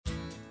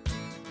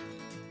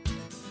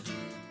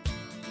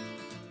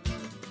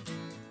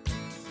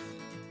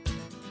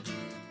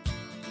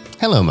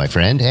Hello, my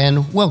friend,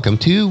 and welcome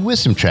to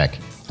Wisdom Trek.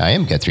 I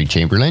am Guthrie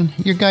Chamberlain,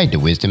 your guide to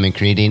wisdom and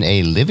creating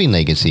a living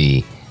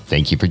legacy.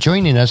 Thank you for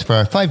joining us for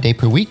our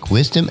 5-day-per-week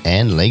Wisdom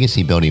and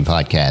Legacy Building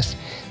podcast.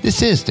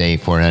 This is day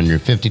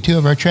 452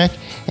 of our trek,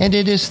 and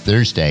it is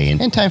Thursday,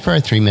 and time for our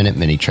 3-minute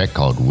mini-trek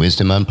called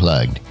Wisdom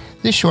Unplugged.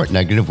 This short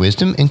nugget of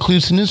wisdom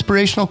includes an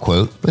inspirational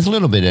quote with a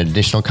little bit of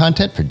additional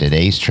content for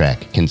today's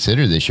trek.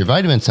 Consider this your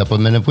vitamin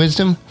supplement of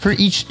wisdom for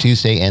each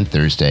Tuesday and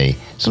Thursday.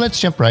 So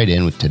let's jump right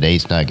in with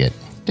today's nugget.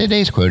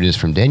 Today's quote is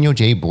from Daniel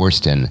J.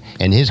 Boorstin,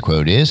 and his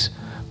quote is,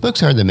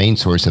 "Books are the main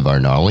source of our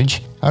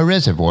knowledge, our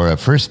reservoir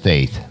of first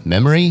faith,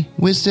 memory,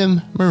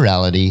 wisdom,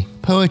 morality,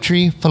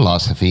 poetry,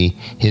 philosophy,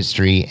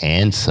 history,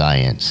 and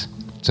science."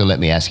 So let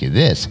me ask you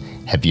this.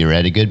 Have you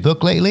read a good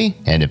book lately?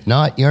 And if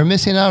not, you are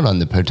missing out on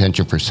the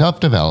potential for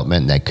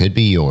self-development that could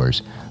be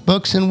yours.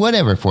 Books in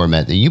whatever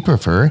format that you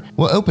prefer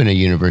will open a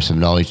universe of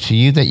knowledge to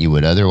you that you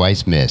would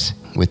otherwise miss.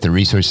 With the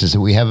resources that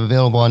we have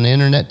available on the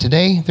internet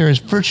today, there is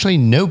virtually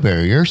no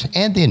barriers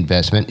and the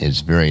investment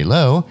is very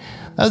low,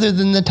 other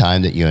than the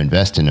time that you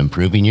invest in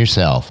improving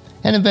yourself.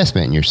 An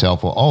investment in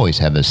yourself will always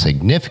have a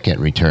significant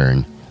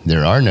return.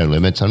 There are no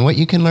limits on what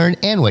you can learn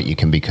and what you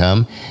can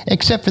become,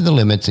 except for the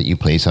limits that you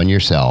place on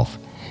yourself.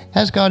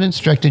 As God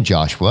instructed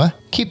Joshua,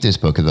 keep this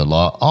book of the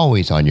law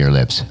always on your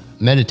lips.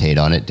 Meditate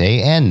on it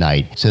day and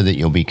night so that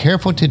you'll be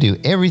careful to do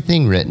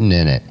everything written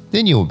in it.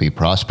 Then you will be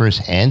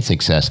prosperous and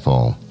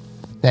successful.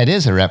 That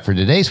is a wrap for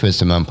today's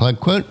Wisdom Unplugged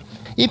quote.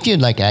 If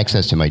you'd like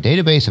access to my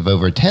database of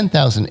over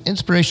 10,000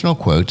 inspirational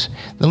quotes,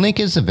 the link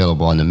is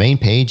available on the main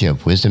page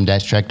of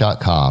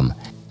wisdom-trek.com.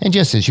 And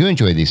just as you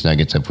enjoy these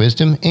nuggets of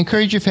wisdom,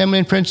 encourage your family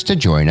and friends to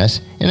join us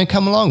and then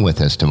come along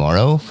with us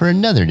tomorrow for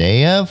another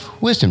day of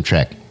Wisdom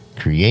Trek,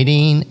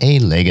 creating a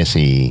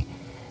legacy.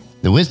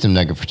 The wisdom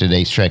nugget for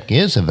today's trek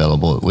is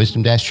available at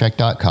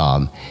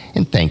wisdom-trek.com.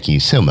 And thank you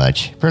so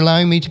much for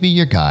allowing me to be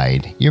your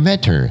guide, your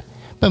mentor,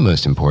 but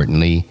most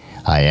importantly,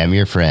 I am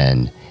your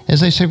friend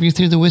as I serve you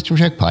through the Wisdom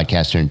Trek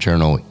podcast and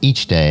journal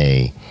each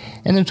day.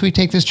 And as we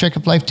take this trek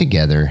of life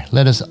together,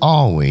 let us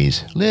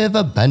always live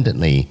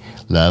abundantly,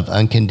 love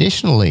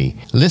unconditionally,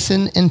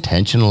 listen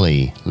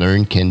intentionally,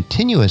 learn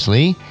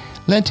continuously,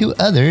 lend to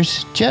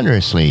others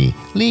generously,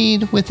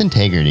 lead with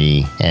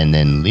integrity, and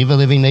then leave a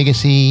living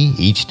legacy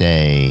each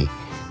day.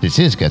 This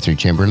is Guthrie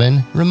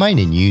Chamberlain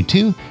reminding you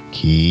to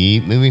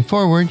keep moving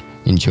forward,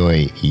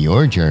 enjoy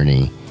your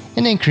journey,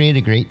 and then create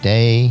a great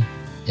day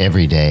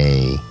every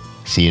day.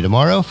 See you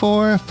tomorrow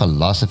for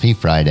Philosophy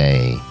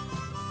Friday.